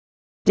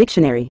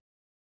Dictionary.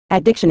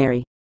 At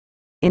dictionary.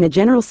 In a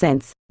general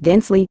sense,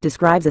 densely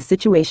describes a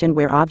situation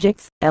where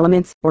objects,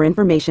 elements, or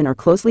information are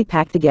closely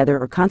packed together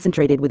or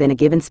concentrated within a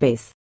given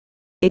space.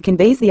 It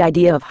conveys the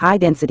idea of high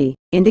density,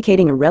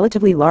 indicating a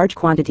relatively large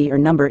quantity or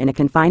number in a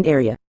confined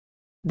area.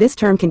 This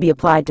term can be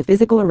applied to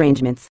physical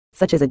arrangements,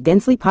 such as a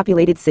densely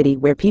populated city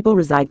where people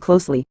reside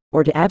closely,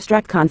 or to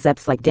abstract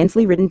concepts like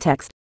densely written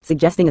text,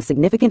 suggesting a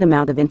significant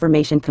amount of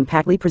information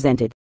compactly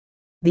presented.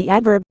 The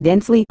adverb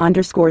densely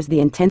underscores the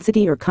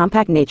intensity or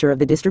compact nature of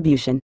the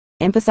distribution,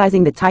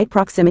 emphasizing the tight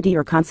proximity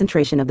or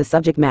concentration of the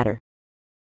subject matter.